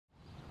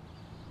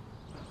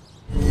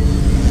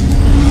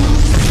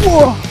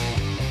Whoa!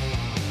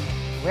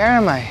 Where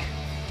am I?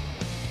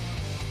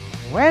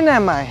 When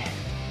am I?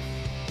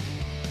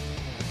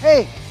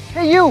 Hey!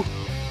 Hey, you!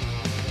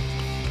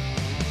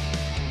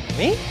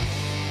 Me?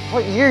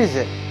 What year is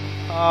it?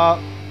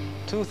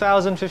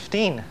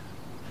 2015.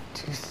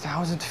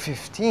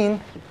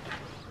 2015?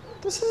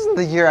 This isn't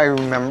the year I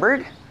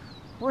remembered.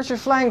 Where's your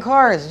flying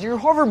cars? Your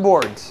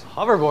hoverboards?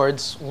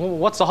 Hoverboards?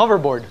 What's a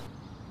hoverboard?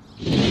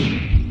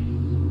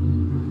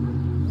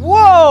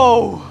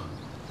 Whoa!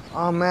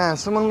 Oh man,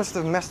 someone must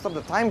have messed up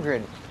the time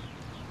grid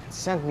and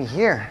sent me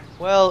here.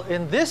 Well,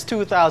 in this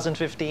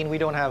 2015, we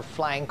don't have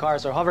flying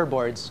cars or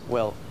hoverboards.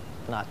 Well,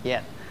 not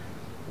yet.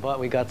 But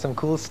we got some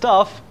cool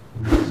stuff.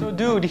 So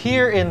dude,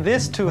 here in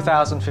this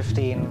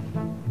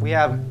 2015, we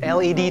have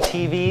LED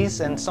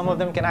TVs and some of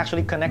them can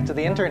actually connect to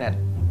the internet.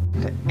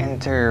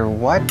 Enter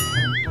what?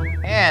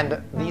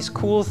 And these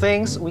cool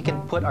things, we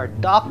can put our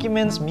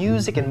documents,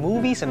 music, and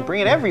movies and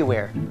bring it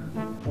everywhere.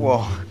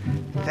 Whoa,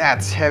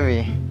 that's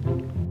heavy.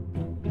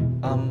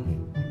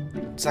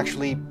 It's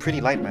actually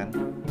pretty light, man.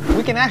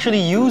 We can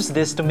actually use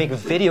this to make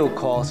video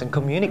calls and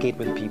communicate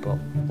with people,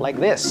 like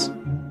this.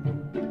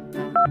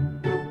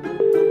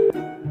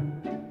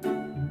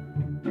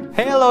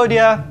 Hey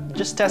ALODIA!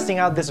 Just testing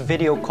out this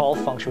video call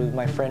function with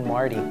my friend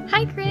Marty.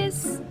 Hi,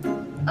 KRYZ.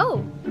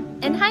 Oh,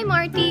 and hi,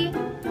 Marty.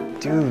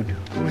 Dude,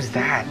 who's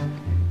that?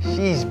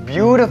 She's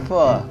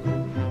beautiful.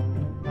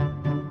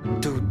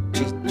 Dude,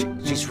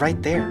 she's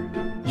right there.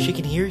 She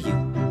can hear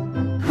you.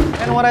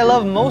 And what I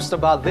love most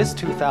about this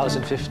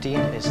 2015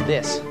 is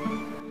this.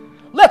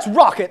 Let's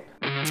rock it!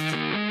 3,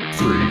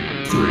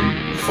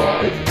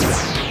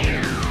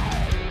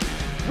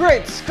 5.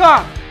 Great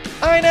Scott!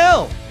 I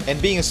know!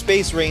 And being a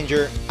space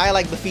ranger, I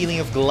like the feeling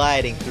of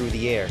gliding through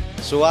the air.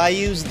 So I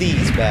use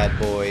these bad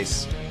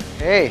boys.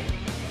 Hey,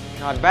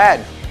 not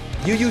bad.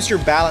 You use your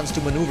balance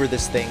to maneuver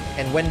this thing,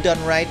 and when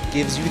done right,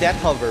 gives you that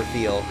hover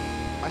feel.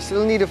 I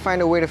still need to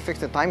find a way to fix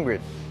the time grid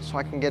so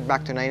I can get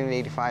back to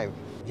 1985.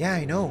 Yeah,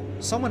 I know.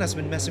 Someone has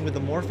been messing with the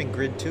morphing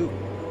grid too.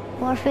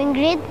 Morphing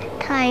grid,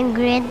 time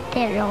grid,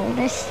 they're all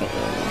the same.